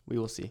 So we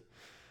will see.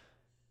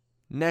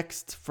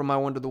 Next, from my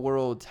Wonder of the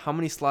World, how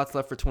many slots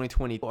left for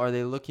 2020? Are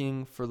they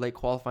looking for late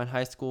qualifying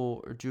high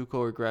school or JUCO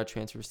or grad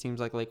transfer? Seems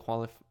like late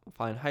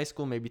qualifying high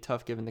school may be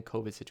tough given the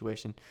COVID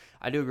situation.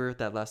 I do agree with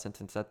that last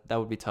sentence. That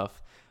would be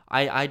tough.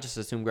 I just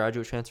assume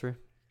graduate transfer.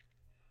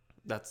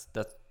 That's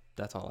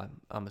all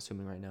I'm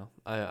assuming right now.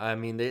 I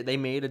mean, they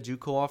made a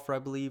JUCO offer, I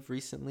believe,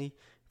 recently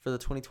for the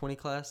 2020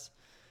 class.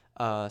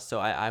 So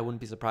I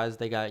wouldn't be surprised if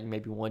they got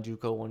maybe one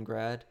JUCO, one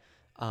grad.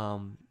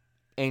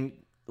 And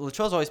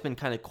Latrell's always been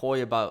kind of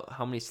coy about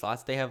how many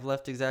slots they have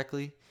left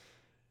exactly.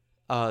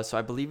 So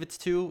I believe it's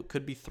 2. It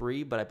could be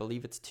 3, but I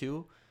believe it's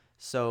 2.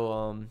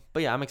 So,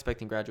 but yeah, I'm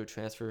expecting graduate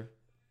transfer.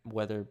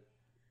 They've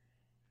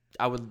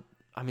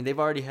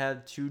already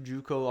had 2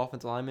 JUCO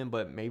offensive linemen,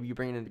 but maybe you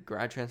bring in a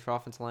grad transfer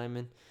offensive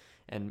lineman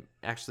and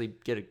actually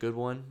get a good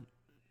one.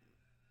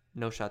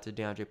 No shot to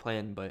DeAndre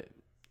playing, but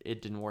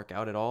it didn't work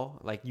out at all.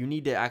 Like, you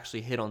need to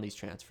actually hit on these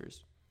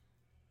transfers.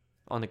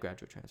 On the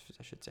graduate transfers,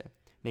 I should say.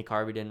 Nick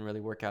Harvey didn't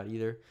really work out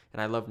either.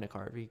 And I love Nick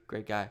Harvey,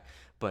 great guy.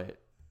 But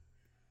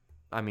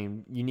I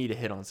mean, you need to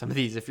hit on some of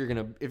these. If you're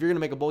gonna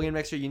make a bowl game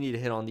next year, you need to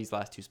hit on these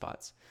last 2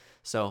 spots.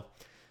 So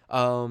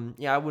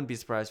yeah, I wouldn't be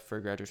surprised for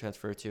a graduate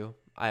transfer or 2.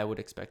 I would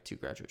expect 2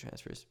 graduate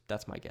transfers.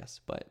 That's my guess,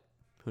 but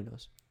who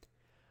knows?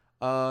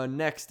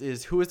 Next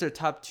is, who is their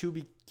top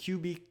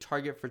QB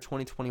target for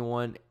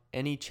 2021?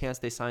 Any chance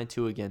they sign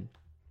 2 again?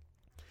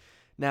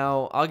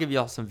 Now, I'll give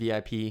y'all some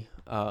VIP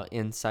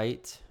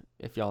insight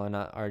if y'all are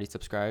not already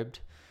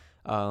subscribed.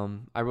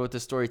 I wrote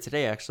this story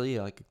today, actually,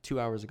 like 2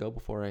 hours ago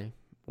before I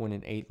went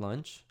and ate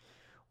lunch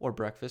or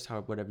breakfast,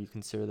 whatever you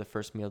consider the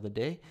first meal of the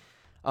day.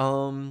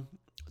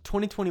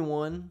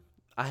 2021,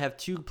 I have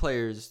 2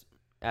 players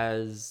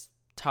as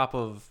top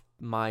of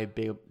my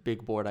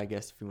big board, I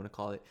guess, if you want to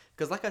call it.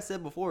 Because like I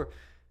said before,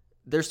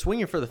 they're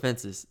swinging for the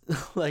fences.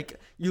 Like,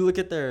 you look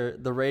at the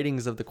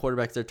ratings of the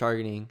quarterbacks they're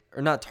targeting,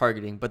 or not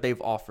targeting, but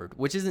they've offered,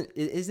 which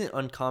isn't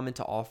uncommon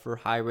to offer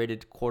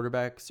high-rated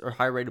quarterbacks or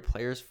high-rated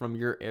players from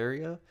your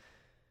area.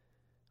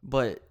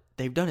 But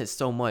they've done it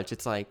so much.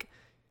 It's like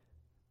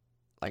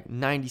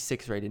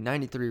 96 rated,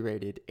 93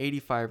 rated,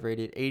 85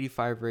 rated,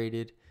 85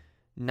 rated.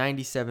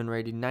 97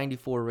 rated,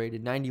 94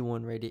 rated,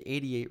 91 rated,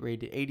 88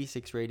 rated,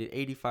 86 rated,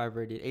 85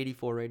 rated,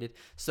 84 rated.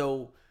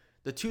 So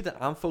the two that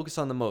I'm focused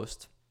on the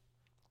most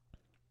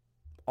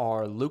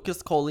are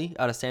Lucas Coley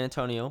out of San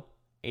Antonio,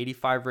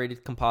 85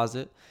 rated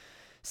composite,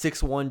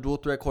 6'1", dual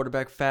threat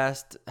quarterback,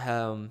 fast.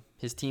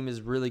 His team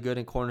is really good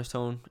in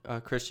Cornerstone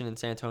Christian in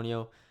San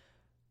Antonio.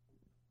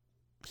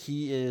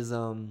 He is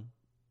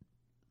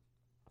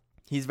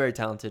he's very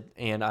talented,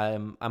 and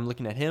I'm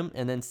looking at him.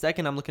 And then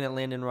second, I'm looking at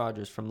Landon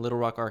Rogers from Little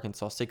Rock,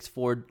 Arkansas,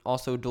 6'4",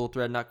 also dual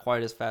threat, not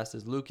quite as fast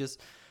as Lucas,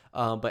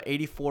 but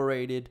 84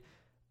 rated.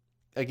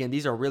 Again,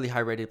 these are really high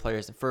rated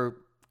players. For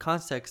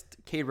context,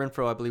 Cade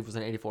Renfro, I believe, was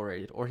an 84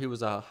 rated, or he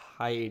was a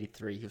high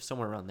 83. He was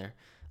somewhere around there.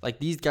 Like,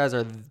 these guys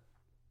are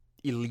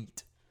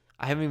elite.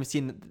 I haven't even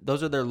seen,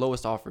 those are their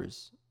lowest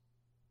offers.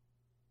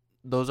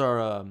 Those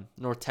are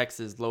North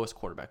Texas' lowest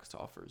quarterbacks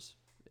offers,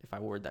 if I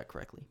word that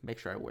correctly. Make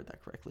sure I word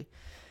that correctly.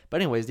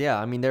 But anyways, yeah,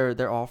 I mean,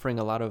 they're offering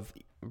a lot of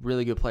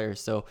really good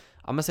players. So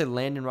I'm going to say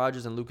Landon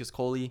Rogers and Lucas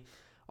Coley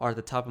are at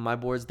the top of my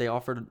boards. They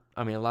offered,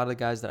 I mean, a lot of the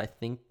guys that I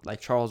think,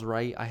 like Charles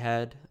Wright, I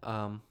had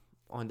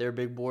on their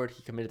big board.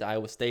 He committed to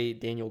Iowa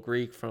State. Daniel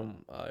Greek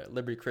from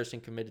Liberty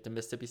Christian committed to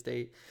Mississippi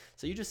State.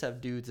 So you just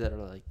have dudes that are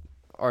like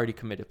already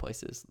committed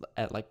places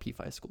at like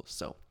P5 schools.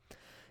 So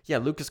yeah,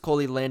 Lucas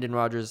Coley, Landon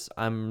Rogers,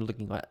 I'm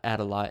looking at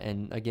a lot.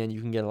 And again,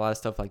 you can get a lot of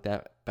stuff like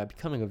that by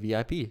becoming a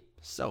VIP.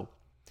 So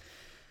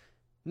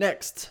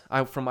next,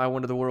 from I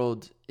Wonder the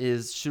World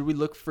is, should we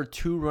look for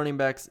 2 running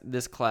backs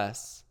this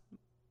class?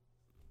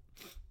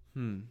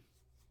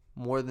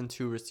 More than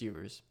 2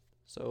 receivers.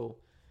 So,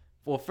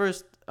 well,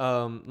 first,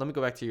 let me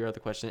go back to your other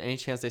question. Any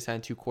chance they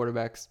sign 2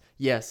 quarterbacks?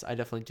 Yes, I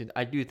definitely do.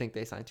 I do think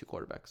they sign 2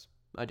 quarterbacks.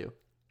 I do.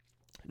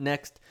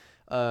 Next,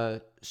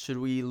 should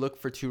we look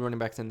for 2 running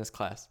backs in this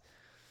class?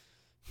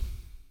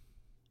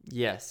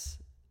 Yes.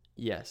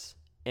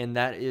 And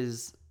that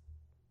is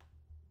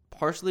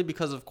partially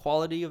because of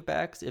quality of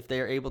backs, if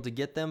they are able to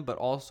get them, but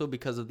also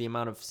because of the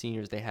amount of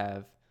seniors they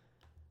have.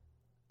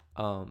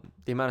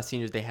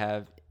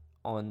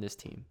 On this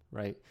team,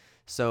 right?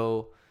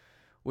 So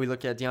we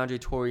look at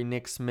DeAndre Torrey,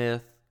 Nick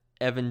Smith,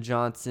 Evan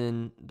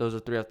Johnson. Those are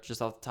 3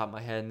 just off the top of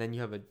my head. And then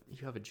you have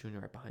a junior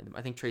right behind them.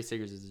 I think Trey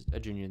Siggers is a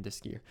junior in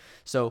this year.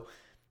 So,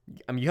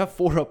 I mean, you have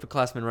 4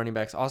 upperclassmen running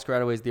backs. Oscar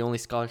Attaway is the only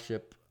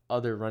scholarship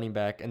other running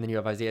back. And then you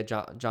have Isaiah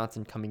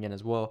Johnson coming in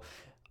as well.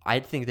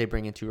 I think they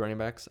bring in 2 running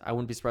backs. I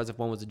wouldn't be surprised if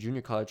one was a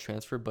junior college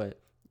transfer, but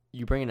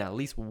you bring in at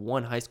least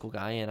 1 high school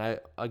guy. And I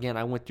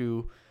went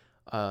through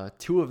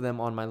 2 of them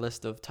on my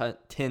list of 10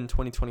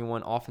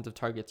 2021 offensive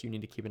targets you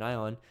need to keep an eye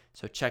on.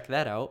 So check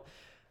that out.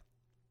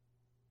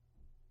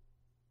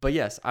 But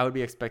yes, I would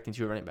be expecting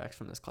 2 running backs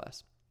from this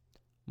class.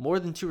 More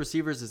than 2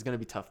 receivers is going to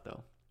be tough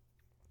though,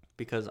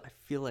 because I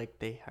feel like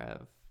they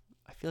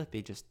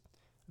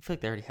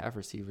already have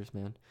receivers,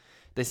 man.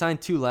 They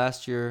signed 2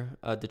 last year,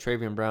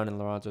 DeTravian Brown and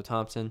Lorenzo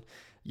Thompson.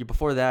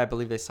 Before that, I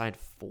believe they signed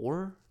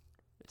 4.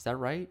 Is that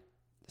right?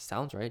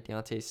 Sounds right.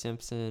 Deontay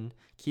Simpson,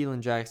 Keelan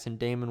Jackson,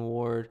 Damon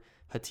Ward,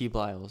 Hatib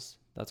Lyles.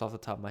 That's off the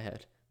top of my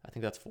head. I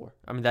think that's 4.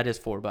 I mean, that is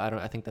 4, but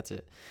I think that's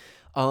it.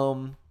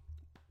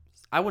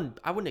 I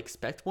wouldn't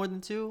expect more than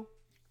 2.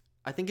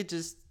 I think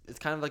it's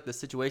kind of like the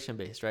situation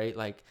based, right?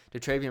 Like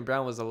DeTravian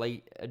Brown was a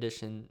late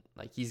addition.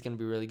 Like, he's going to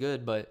be really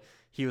good, but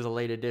he was a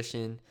late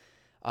addition.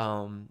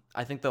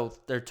 I think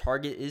their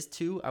target is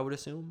 2, I would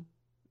assume.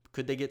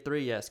 Could they get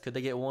 3? Yes. Could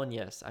they get 1?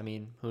 Yes. I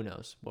mean, who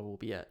knows where we'll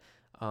be at.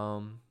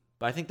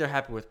 But I think they're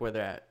happy with where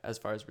they're at as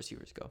far as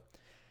receivers go.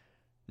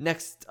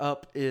 Next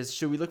up is,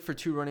 should we look for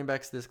 2 running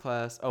backs this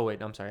class? Oh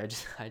wait, I'm sorry,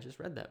 I just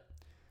read that.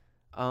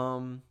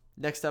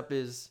 Next up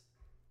is,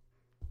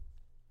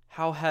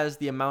 how has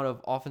the amount of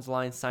offensive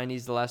line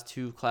signees the last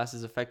 2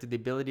 classes affected the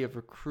ability of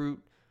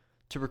recruit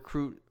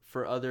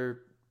for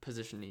other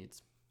position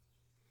needs?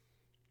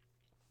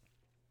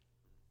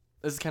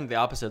 This is kind of the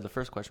opposite of the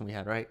first question we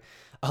had, right?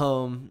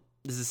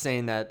 This is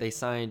saying that they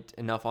signed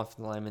enough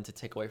offensive linemen to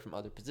take away from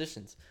other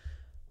positions,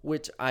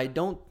 which I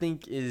don't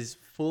think is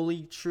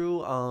fully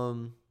true.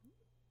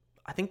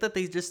 I think that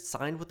they just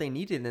signed what they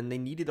needed, and they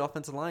needed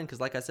offensive line because,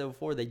 like I said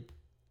before, they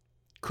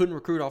couldn't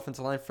recruit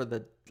offensive line for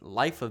the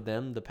life of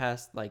them the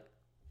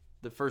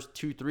first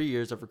 2-3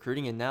 years of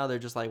recruiting, and now they're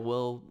just like,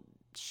 well,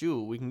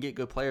 shoot, we can get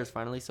good players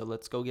finally, so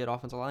let's go get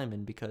offensive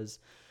linemen, because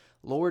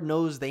Lord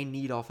knows they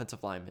need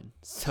offensive linemen.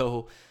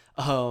 So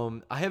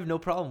I have no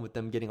problem with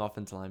them getting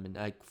offensive linemen.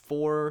 Like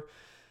four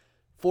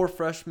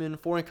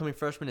incoming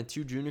freshmen, and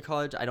 2 junior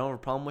college, I don't have a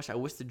problem with. I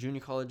wish the junior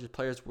college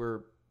players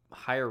were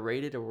higher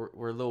rated or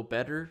were a little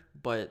better,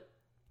 but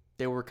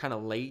they were kind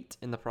of late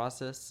in the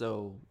process,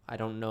 so I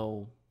don't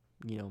know.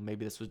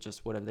 Maybe this was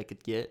just whatever they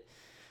could get.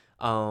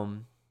 But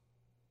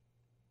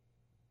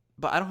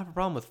I don't have a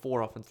problem with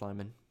 4 offensive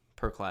linemen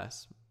per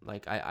class.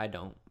 Like, I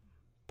don't,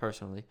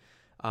 personally.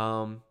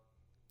 I'm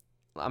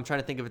trying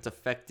to think if it's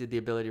affected the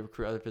ability to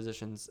recruit other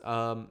positions.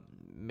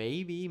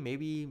 Maybe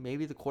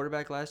the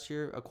quarterback last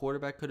year, a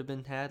quarterback could have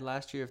been had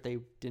last year if they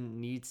didn't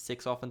need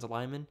 6 offensive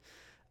linemen.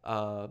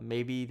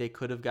 Maybe they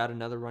could have got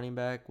another running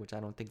back, which I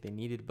don't think they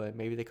needed, but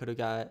maybe they could have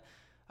got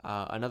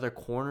Another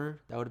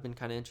corner, that would have been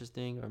kind of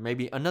interesting. Or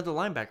maybe another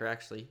linebacker,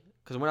 actually.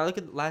 Because when I look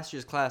at last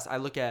year's class, I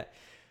look at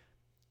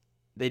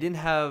they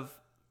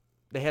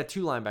had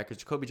two linebackers,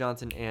 Jacoby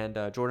Johnson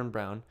and Jordan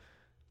Brown.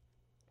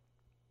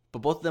 But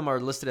both of them are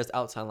listed as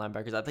outside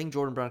linebackers. I think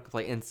Jordan Brown could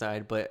play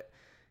inside, but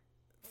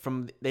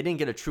they didn't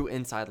get a true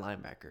inside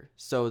linebacker.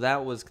 So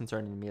that was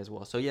concerning to me as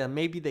well. So yeah,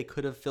 maybe they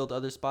could have filled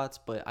other spots,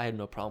 but I had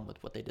no problem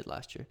with what they did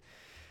last year.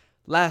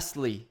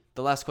 Lastly,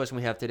 the last question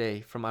we have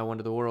today from I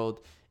Wonder the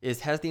World is,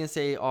 has the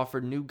NCAA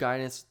offered new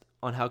guidance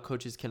on how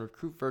coaches can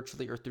recruit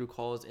virtually or through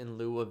calls in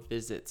lieu of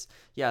visits?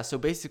 Yeah, so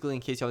basically,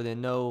 in case y'all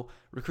didn't know,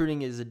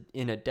 recruiting is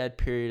in a dead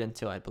period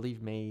until, I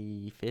believe,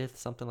 May 5th,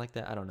 something like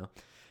that. I don't know.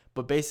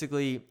 But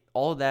basically,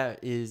 all that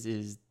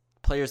is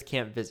players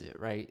can't visit,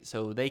 right?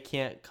 So they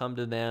can't come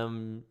to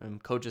them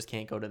and coaches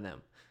can't go to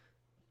them.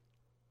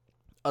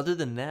 Other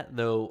than that,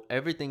 though,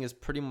 everything is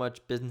pretty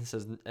much business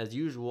as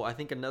usual. I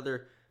think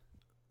another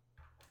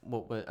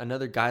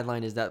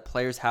guideline is that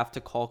players have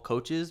to call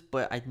coaches,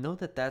 but I know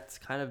that that's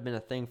kind of been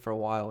a thing for a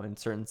while in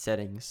certain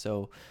settings.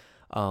 So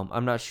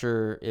I'm not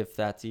sure if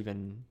that's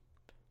even,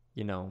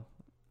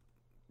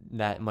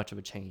 that much of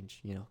a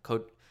change,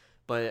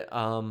 But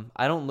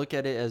I don't look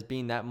at it as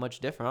being that much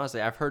different. Honestly,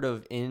 I've heard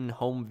of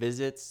in-home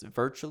visits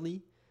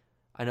virtually.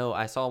 I know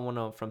I saw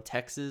one from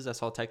Texas. I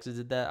saw Texas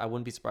did that. I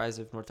wouldn't be surprised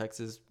if North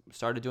Texas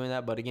started doing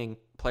that. But again,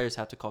 players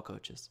have to call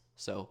coaches.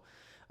 So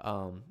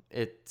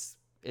it's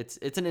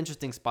an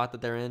interesting spot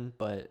that they're in,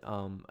 but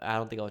I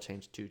don't think it'll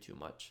change too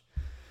much.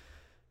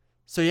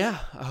 So yeah,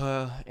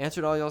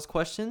 answered all y'all's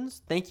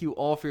questions. Thank you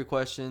all for your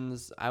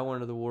questions. I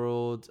Wonder the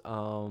World,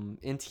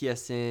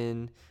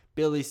 NTSN,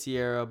 Billy,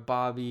 Sierra,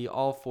 Bobby,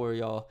 all four of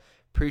y'all.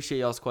 Appreciate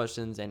y'all's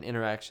questions and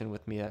interaction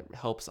with me. That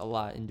helps a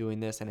lot in doing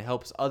this, and it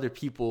helps other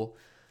people,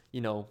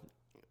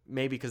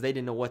 maybe because they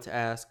didn't know what to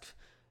ask.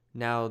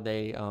 Now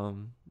they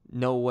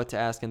know what to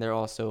ask, and they're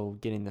also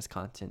getting this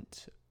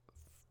content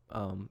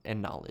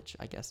and knowledge,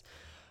 I guess.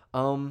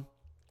 But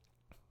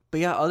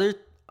yeah,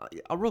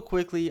 real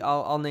quickly,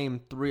 I'll name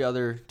 3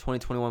 other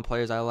 2021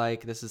 players I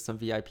like. This is some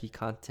VIP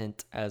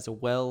content as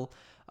well.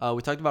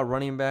 We talked about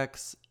running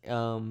backs.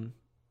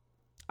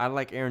 I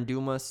like Aaron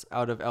Dumas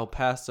out of El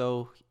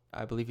Paso.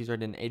 I believe he's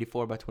rated in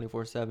 84 by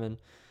 24/7.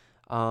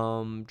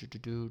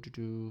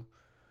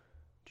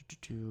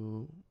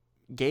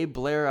 Gabe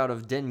Blair out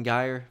of Denton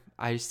Guyer.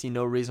 I see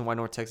no reason why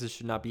North Texas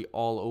should not be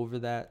all over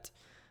that.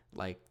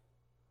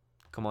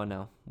 Come on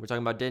now. We're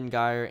talking about Denton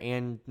Guyer,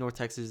 and North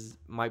Texas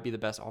might be the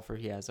best offer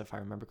he has, if I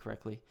remember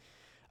correctly.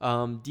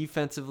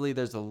 Defensively,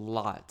 there's a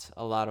lot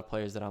of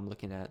players that I'm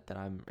looking at that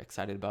I'm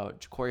excited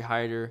about. Ja'Cory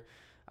Hyder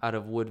out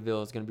of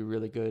Woodville is going to be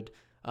really good.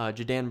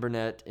 Jadan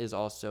Burnett is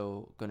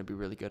also going to be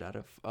really good out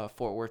of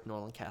Fort Worth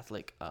Norland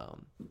Catholic.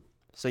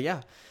 So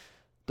yeah,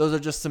 those are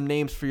just some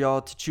names for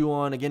y'all to chew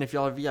on. Again, if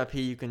y'all are VIP,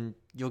 you can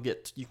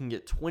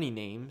get 20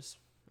 names.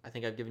 I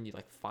think I've given you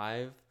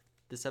 5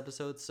 this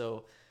episode.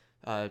 So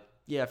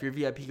yeah, if you're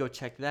VIP, go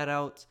check that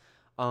out.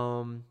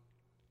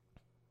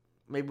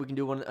 Maybe we can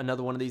do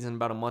another one of these in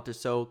about a month or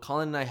so.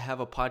 Colin and I have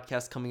a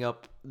podcast coming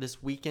up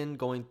this weekend,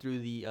 going through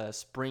the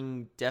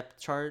spring depth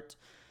chart.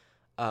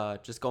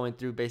 Just going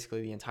through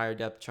basically the entire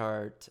depth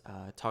chart,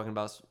 talking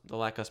about the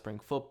lack of spring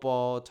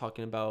football,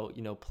 talking about,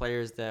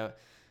 players that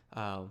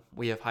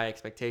we have high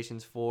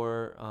expectations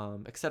for,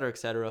 et cetera, et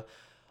cetera.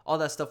 All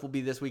that stuff will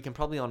be this weekend,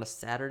 probably on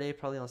Saturday.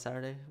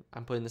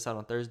 I'm putting this out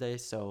on Thursday.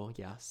 So,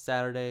 yeah,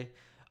 Saturday.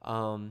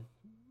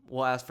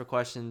 We'll ask for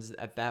questions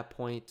at that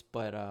point.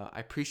 But I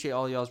appreciate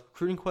all y'all's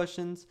recruiting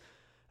questions.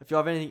 If y'all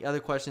have any other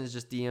questions,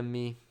 just DM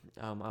me.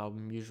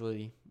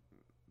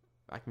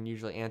 I can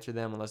usually answer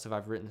them unless if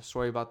I've written a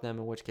story about them,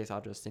 in which case I'll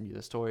just send you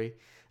the story.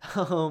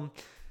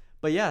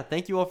 But yeah,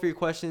 thank you all for your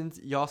questions.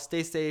 Y'all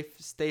stay safe,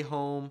 stay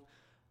home.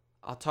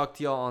 I'll talk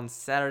to y'all on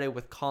Saturday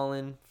with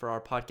Colin for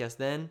our podcast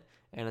then.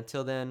 And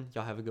until then,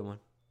 y'all have a good one.